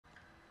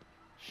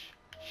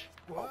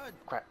Oh,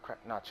 crap.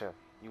 Nah, chill.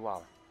 You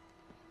wildin'.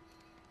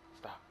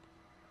 Stop.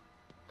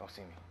 Don't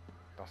see me.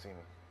 Don't see me.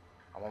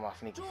 I'm on my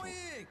sneaky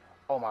sneak.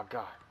 Oh my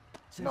god.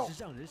 No.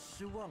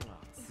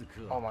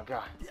 Oh my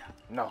god.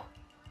 No.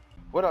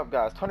 What up,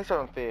 guys?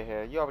 27 Fear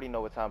here. You already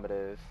know what time it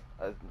is.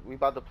 We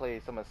about to play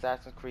some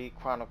Assassin's Creed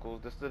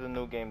Chronicles. This is the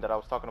new game that I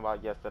was talking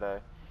about yesterday.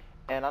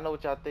 And I know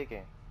what y'all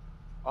thinking.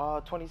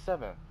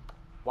 27.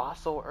 Why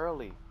so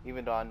early?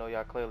 Even though I know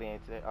y'all clearly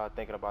ain't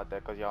thinking about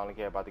that because y'all only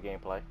care about the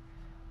gameplay.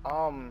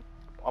 I'm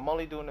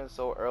only doing this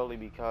so early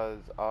because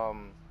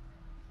I'm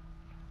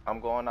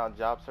going out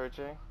job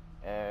searching,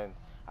 and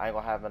I ain't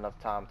gonna have enough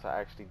time to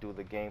actually do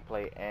the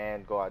gameplay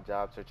and go out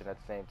job searching at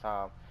the same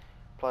time.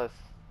 Plus,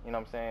 you know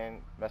what I'm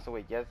saying, messing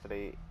with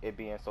yesterday, it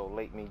being so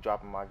late, me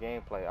dropping my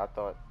gameplay, I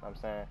thought, I'm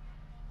saying,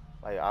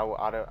 like,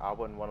 I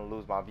wouldn't want to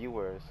lose my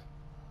viewers,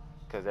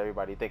 because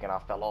everybody thinking I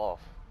fell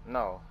off.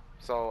 No.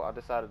 So I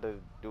decided to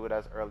do it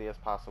as early as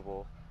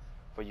possible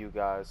for you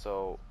guys,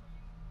 so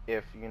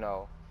if, you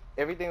know,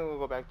 everything will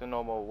go back to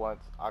normal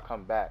once I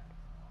come back.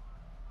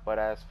 But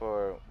as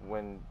for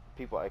when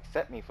people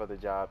accept me for the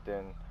job,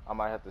 then I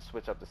might have to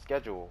switch up the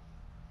schedule.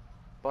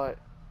 But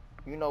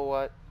you know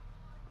what?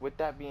 With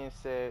that being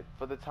said,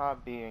 for the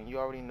time being, you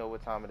already know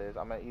what time it is.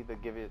 I'm gonna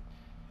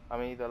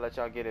either let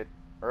y'all get it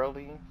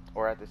early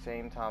or at the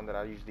same time that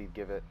I usually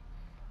give it,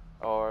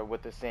 or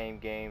with the same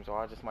games,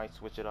 or I just might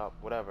switch it up,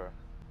 whatever.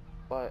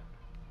 But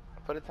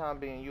for the time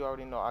being, you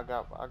already know I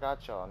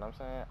got y'all. And I'm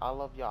saying I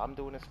love y'all. I'm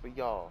doing this for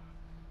y'all.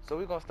 So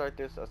we're gonna start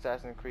this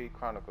Assassin's Creed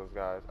Chronicles,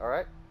 guys. All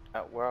right?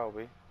 Where are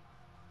we?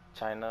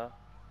 China,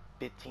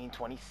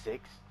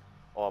 1526.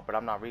 Oh, but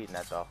I'm not reading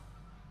that though.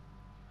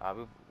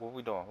 What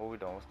we doing? What we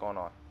doing? What's going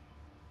on?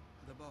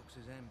 The box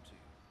is empty.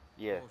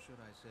 Yeah, Or should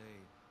I say,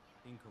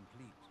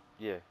 incomplete.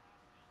 yeah.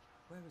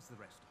 Where is the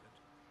rest of it?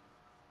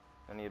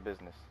 None of your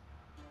business.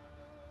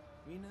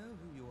 We know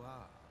who you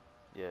are.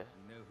 Yeah.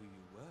 We know who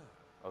you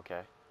were.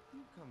 Okay.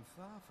 You've come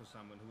far for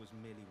someone who was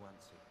merely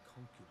once a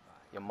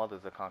concubine. Your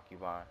mother's a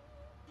concubine.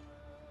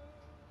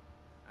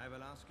 I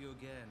will ask you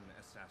again,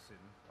 assassin.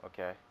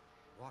 Okay.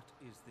 What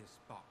is this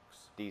box?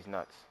 These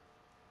nuts.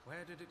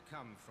 Where did it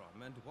come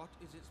from, and what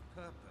is its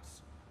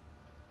purpose?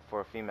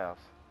 For females.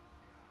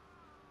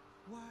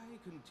 Why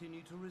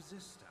continue to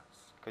resist us?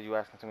 Cause you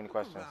asking too many Look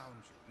questions.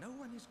 around you. No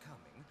one is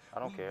coming. I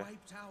don't We care.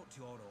 wiped out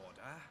your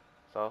order.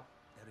 So?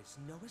 There is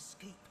no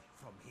escape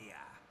from here.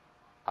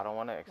 I don't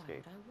want to Why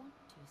escape. would I want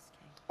to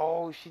escape?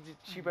 Oh,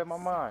 she read my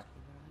mind.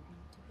 Exactly where I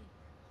want to be.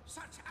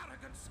 Such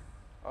arrogance!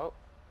 Oh,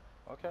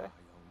 okay. My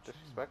own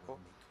Disrespectful.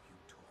 will make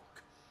you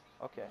talk.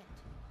 Okay. Let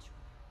him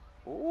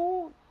try.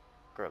 Ooh,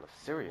 girl is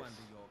No serious.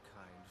 wonder your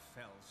kind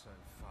fell so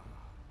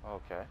far.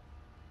 Okay.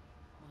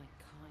 My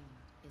kind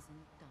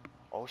isn't done yet.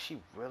 Oh, she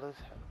real as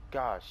hell.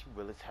 God, she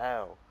real as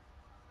hell.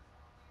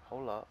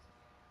 Hold up.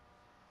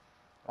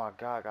 Oh my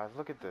God, guys,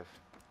 look at this.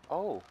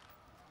 Oh.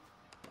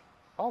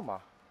 Oh my.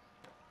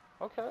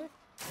 Okay.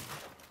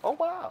 Oh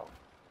wow.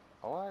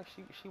 All right,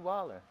 she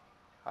wildin'.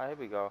 All right, here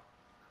we go.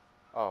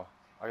 Oh,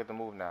 I get to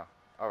move now.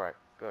 All right,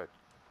 good.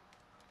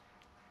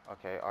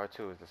 Okay,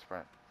 R2 is the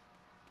sprint.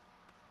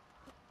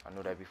 I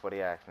knew that before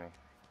they asked me.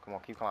 Come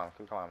on, keep climbing,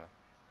 keep climbing.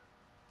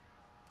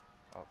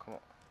 Oh, come on.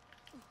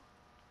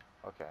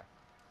 Okay.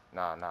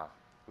 Nah,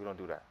 we don't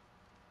do that.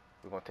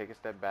 We're gonna take a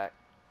step back.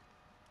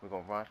 We're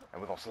gonna run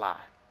and we're gonna slide.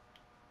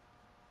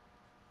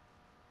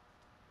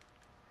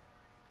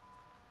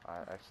 All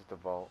right, exit the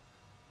vault.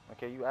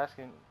 Okay, you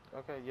asking?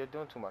 Okay, you're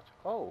doing too much.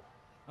 Oh,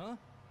 嗯，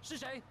是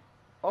谁？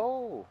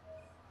 oh.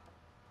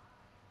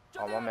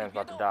 兄 Oh, 弟， my 你 man's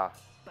别 about to 动！ die.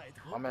 拜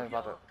托 My 不 man's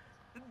about to. 要！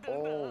等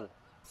Oh, 等。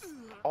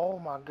 oh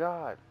my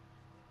God.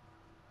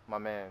 My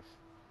man's.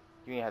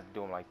 You ain't have to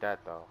do him like that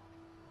though.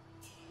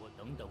 我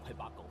等等会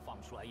把狗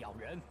放出来咬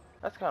人。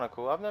 That's kind of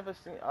cool. I've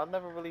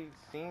never really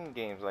seen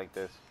games like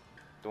this.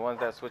 The ones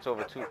that switch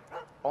over to.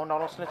 Oh no,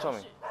 don't snitch on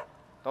me.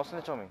 Don't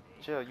snitch on me.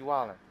 Chill, you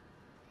wildin'.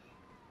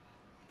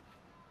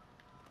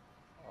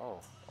 Oh,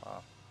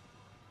 wow.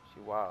 She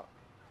wild.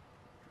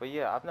 But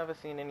yeah, I've never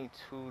seen any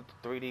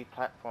 3D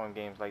platform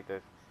games like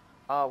this.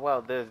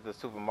 Well, there's the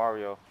Super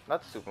Mario,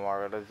 not the Super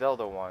Mario, the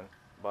Zelda one.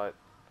 But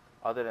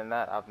other than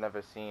that, I've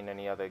never seen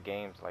any other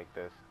games like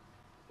this.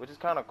 Which is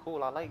kind of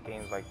cool. I like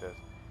games like this.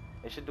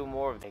 They should do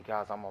more of. Hey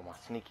guys, I'm on my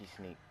sneaky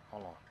sneak.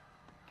 Hold on.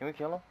 Can we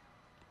kill him?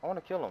 I want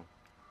to kill him.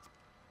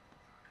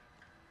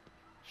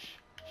 Shh,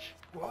 shh.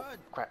 Oh,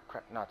 crap.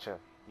 Nah, chill.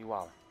 You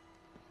wildin'.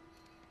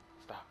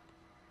 Stop.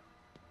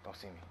 Don't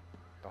see me.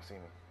 Don't see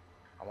me.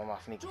 I'm on my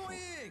sneaky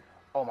sneak.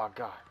 Oh my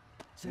God.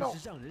 真 No.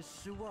 是让人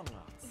失望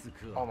啊，刺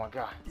客。 Oh my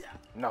God.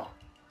 No.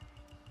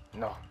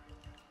 No.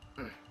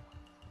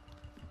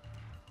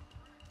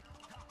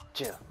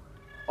 Chill.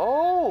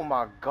 Oh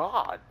my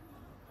God.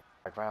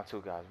 Like round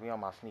 2, guys. We on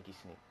my sneaky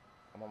sneak.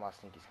 I'm on my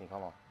sneaky sneak.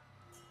 Hold on.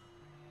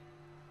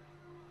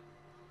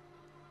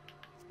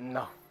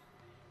 No.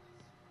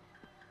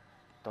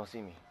 Don't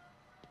see me.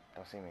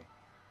 Don't see me.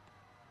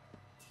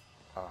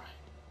 Alright.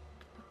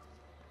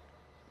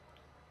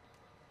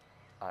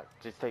 Alright,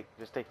 just take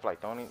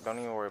flight. Don't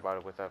even worry about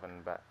it. What's happening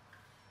in the back.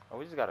 Oh,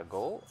 we just got a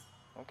gold?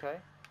 Okay.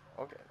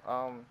 Okay.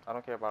 I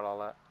don't care about all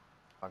that.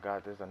 My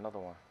God, there's another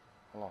one.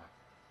 Hold on.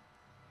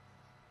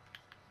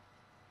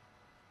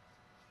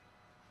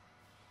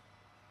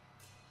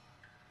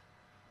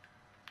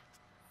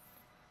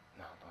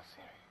 No, don't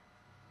see me.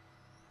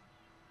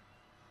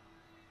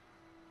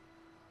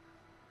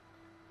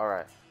 All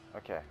right.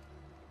 Okay.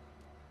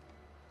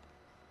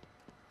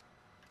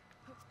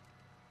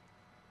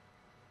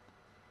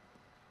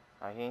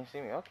 He ain't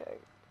see me. Okay.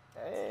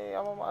 Hey,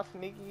 I'm on my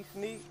sneaky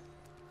sneak.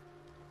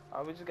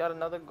 We just got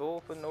another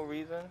goal for no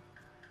reason.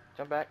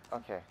 Jump back.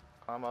 Okay.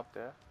 Climb up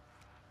there.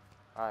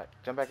 Alright.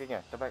 Jump back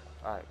again. Jump back.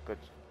 Alright. Good.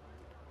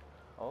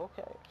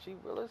 Okay. She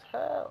real as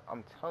hell.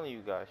 I'm telling you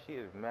guys. She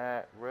is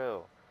mad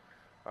real.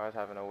 I was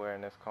having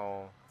awareness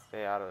cone.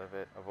 Stay out of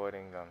it.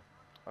 Avoiding them.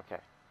 Okay.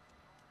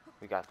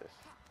 We got this.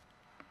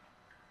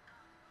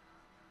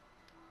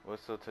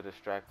 Whistle to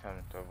distract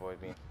him to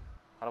avoid me.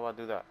 How do I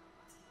do that?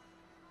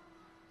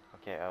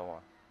 Okay. L1.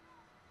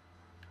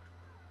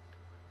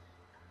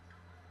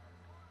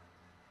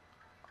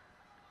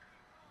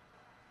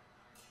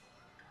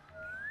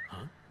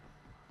 Huh?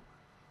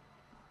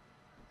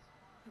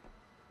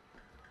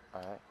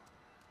 Alright.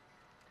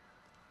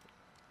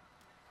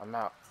 I'm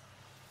out.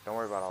 Don't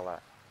worry about all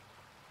that.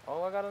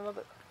 Oh, I got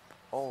another.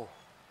 Oh.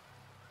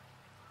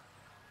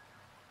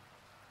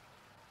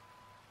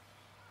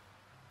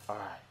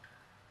 Alright.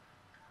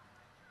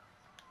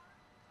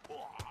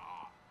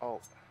 Oh.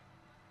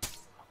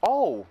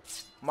 Oh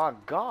my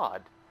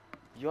God.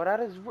 Yo, that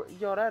is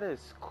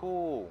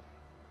cool.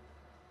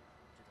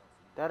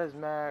 That is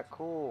mad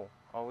cool.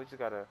 Oh, we just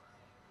gotta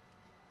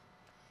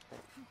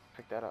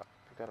pick that up.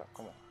 Pick that up.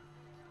 Come on.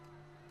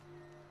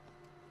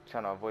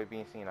 Trying to avoid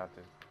being seen out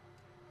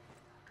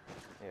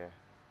there. Yeah.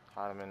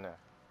 Hide him in there.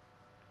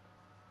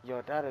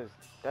 Yo, that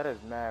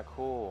is mad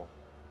cool.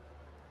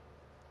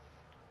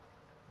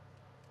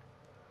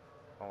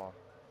 Hold on.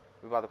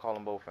 We about to call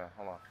them both in.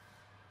 Hold on.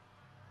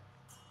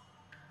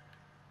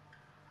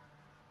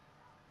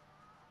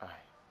 Alright.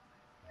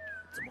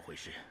 怎么回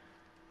事？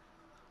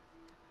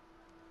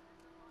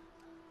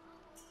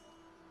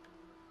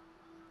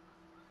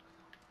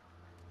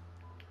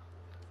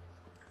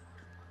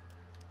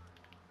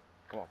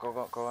 Come on,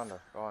 go under.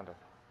 Go under.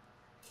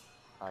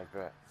 I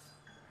bet.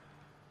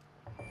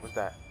 What's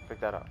that? Pick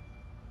that up.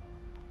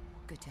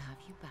 Good to have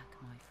you back,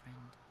 my friend.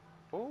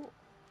 Ooh.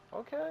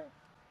 Okay.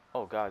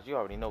 Oh, guys, you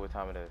already know what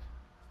time it is.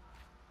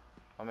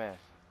 My man.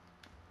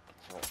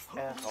 Get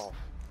your ass off.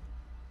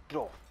 Get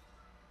off.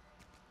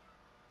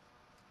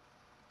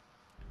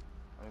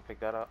 Let me pick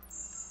that up.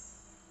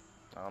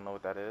 I don't know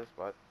what that is,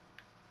 but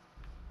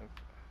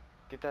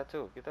get that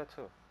too. Get that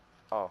too.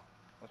 Oh,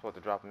 I'm supposed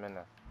to drop him in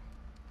there.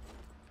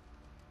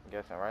 I'm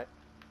guessing, right?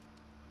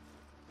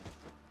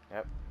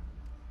 Yep.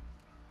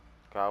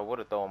 God, I would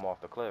have thrown him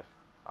off the cliff.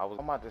 I'm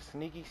about to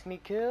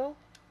sneak kill.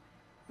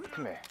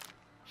 Come here.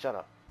 Shut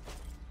up.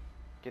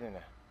 Get in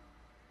there.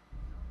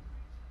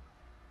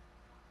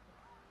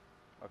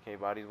 Okay,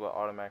 bodies will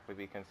automatically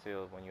be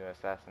concealed when you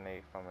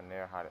assassinate from a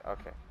near hiding.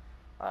 Okay.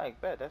 I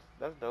bet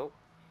that's dope.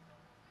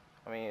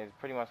 I mean, it's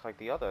pretty much like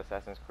the other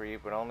Assassin's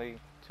Creed, but only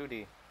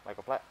 2D, like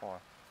a platform.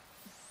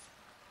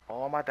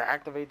 Oh, I'm about to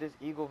activate this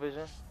Eagle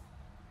Vision.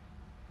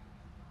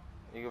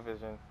 Eagle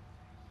Vision.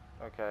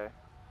 Okay.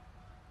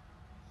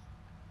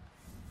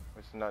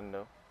 Which is nothing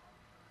new.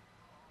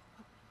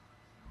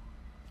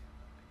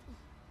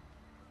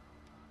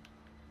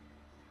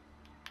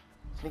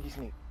 Sneaky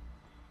sneak.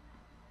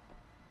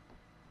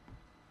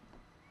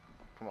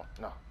 Come on,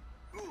 no.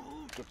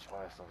 Get your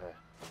ass over there.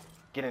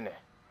 Get in there.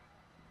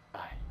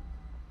 Alright.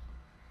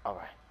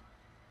 Alright.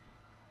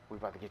 We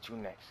about to get you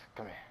next.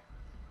 Come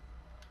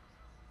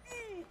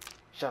here.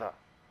 Shut up.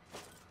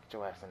 Get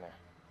your ass in there.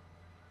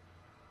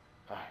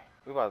 Alright.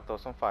 We about to throw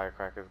some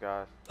firecrackers,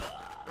 guys.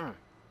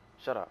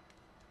 Shut up.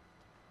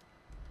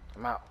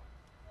 I'm out.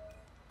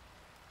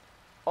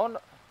 Oh no.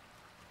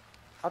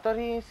 I thought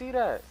he didn't see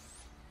that.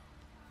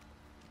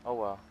 Oh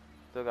well.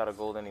 Still got a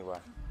gold anyway.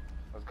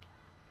 Let's go.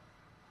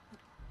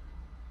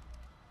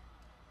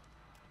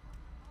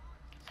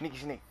 Sneaky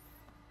sneak.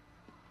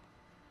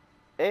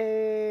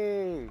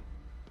 Hey,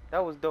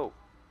 that was dope.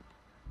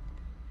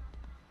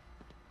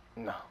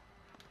 No,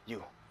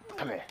 you,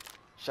 come here.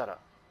 Shut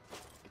up.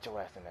 Get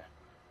your ass in there.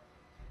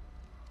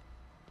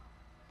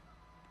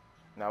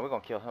 Now we're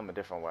gonna kill him a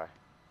different way.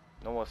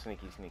 No more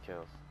sneaky sneak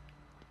kills.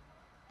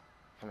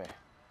 Come here.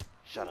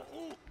 Shut up.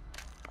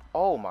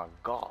 Oh my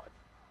God,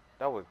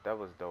 that was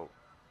dope.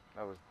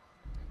 That was,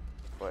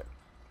 but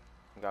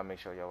you gotta make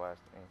sure your ass.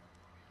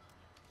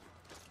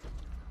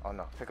 Oh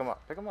no, pick him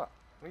up. Pick him up.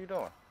 What are you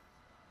doing?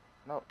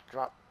 No,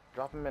 drop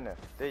him in there.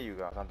 There you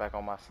go. I'm back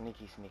on my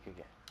sneaky sneak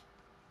again.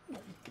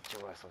 Get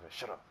your ass over there.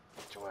 Shut up.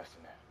 Get your ass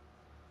in there.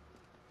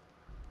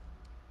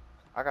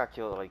 I got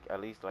killed like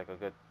at least like a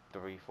good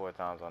 3-4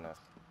 times on this.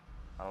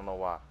 I don't know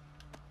why.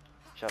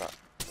 Shut up.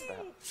 What the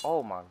hell?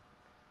 Oh my,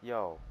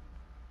 yo,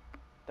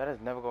 that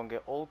is never gonna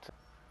get old.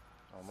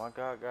 Oh my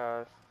God,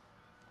 guys.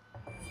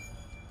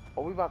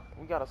 Oh, we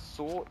got a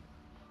sword.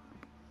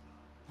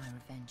 My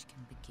revenge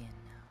can begin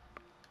now.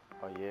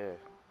 Oh yeah,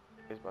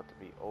 It's about to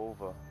be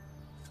over.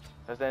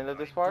 That's the end of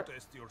this part?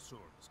 Test your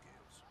sword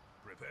skills.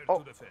 Prepare Oh.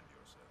 to defend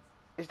yourself.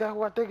 Is that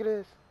who I think it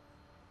is?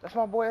 That's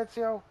my boy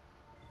Ezio.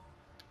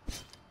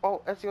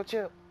 Oh, Ezio,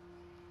 chill.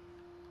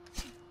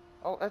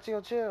 Oh,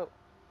 Ezio, chill.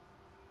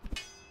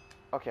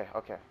 Okay,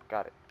 okay,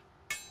 got it.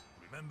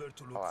 Remember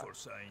to look Alright. for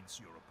signs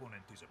your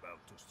opponent is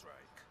about to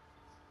strike.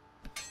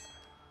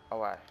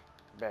 Alright,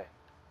 bet.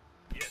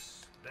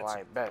 Yes, that's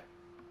Alright, it. bet.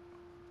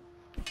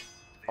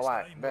 This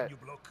Alright, time bet. when you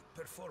block,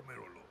 perform a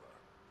rollover.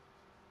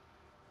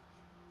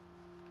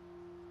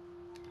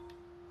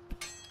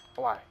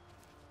 Alright.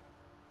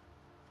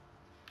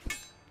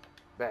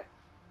 Bet.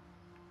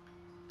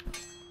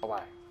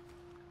 Alright.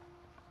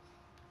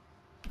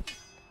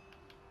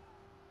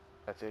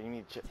 That's it, you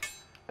need chill.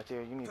 That's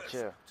it, you need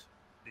chill. Perfect.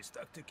 This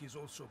tactic is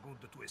also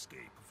good to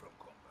escape from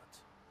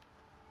combat.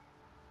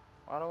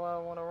 Why do I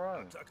want to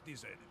run? Attack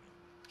this enemy.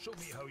 Show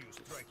me how you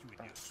strike with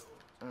your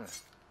sword.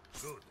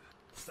 Good.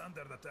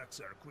 Standard attacks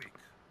are quick,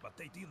 but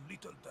they deal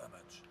little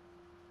damage.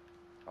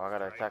 Oh, I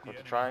gotta Strike attack the with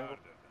the enemy triangle?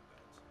 harder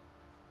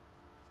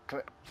than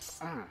that.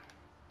 Come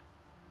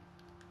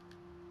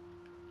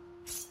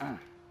here.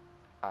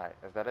 Alright,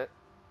 is that it?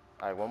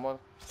 Alright, one more.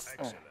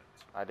 Excellent.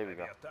 Alright, there we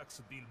go. Heavy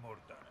attacks deal more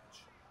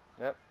damage.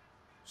 Yep.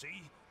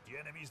 See? The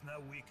enemy is now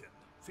weakened.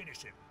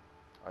 Finish him.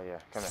 Oh yeah,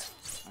 come here.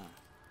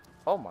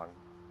 Oh my,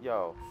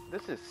 yo,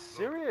 this is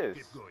serious.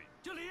 Keep going.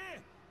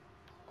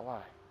 Oh,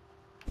 why?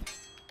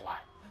 Why?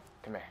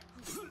 Come here.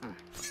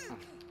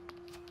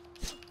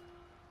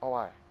 Oh,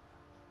 why?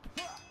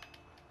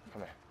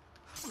 Come here.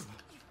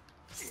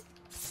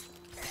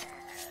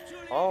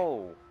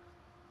 Oh.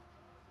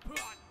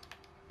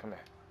 Come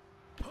here.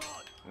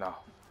 No.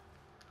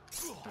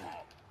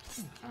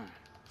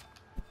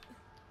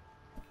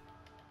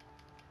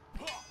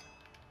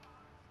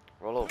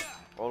 Roll over.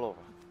 Roll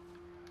over.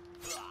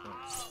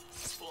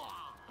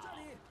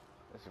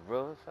 It's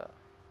real as hell.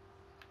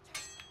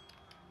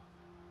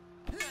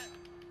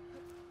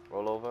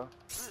 Roll over.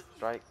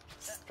 Strike.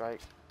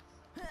 Strike.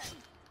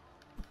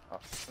 Oh,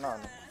 no, no.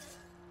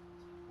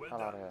 Well How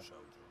done, about that?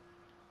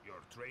 Shoujo.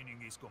 Your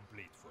training is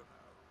complete for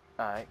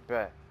now. Alright,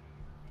 bet.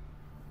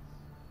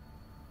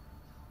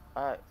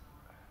 Alright.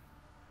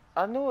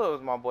 I knew it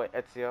was my boy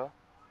Ezio.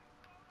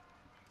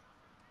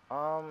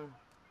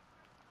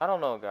 I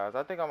don't know, guys.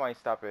 I think I might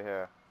stop it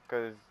here.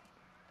 Because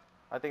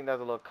I think there's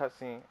a little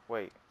cutscene.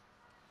 Wait.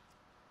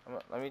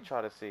 Let me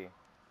try to see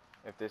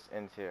if this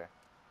ends here.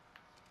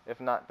 If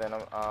not, then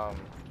I'm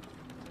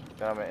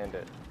gonna end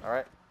it.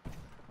 Alright?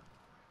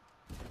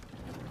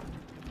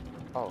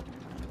 Oh.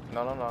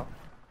 No, no, no.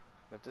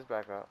 Lift this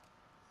back up.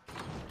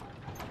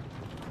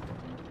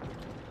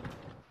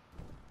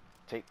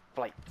 Take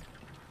flight.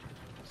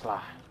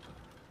 Slide.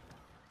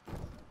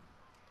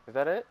 Is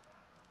that it?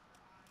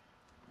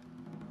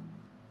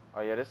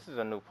 Oh yeah, this is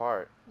a new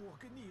part.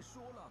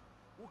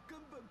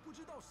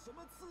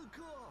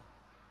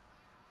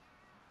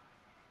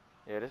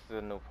 Yeah, this is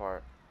a new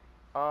part.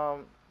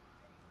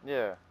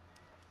 Yeah.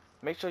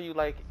 Make sure you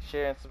like,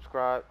 share, and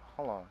subscribe.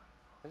 Hold on.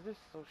 Is this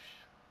so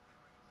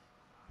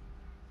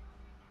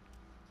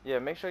Yeah,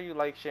 make sure you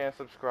like, share, and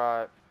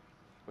subscribe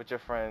with your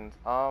friends.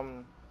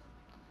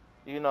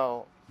 You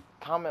know,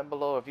 comment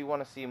below if you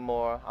want to see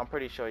more. I'm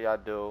pretty sure y'all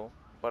do.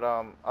 But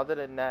other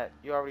than that,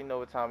 you already know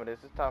what time it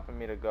is. It's time for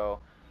me to go.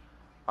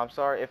 I'm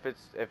sorry if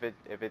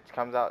it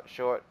comes out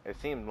short. It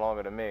seems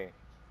longer to me.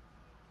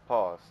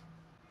 Pause.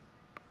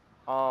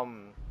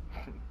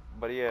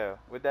 But yeah,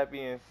 with that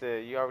being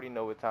said, you already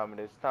know what time it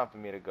is. It's time for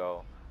me to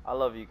go. I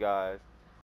love you guys.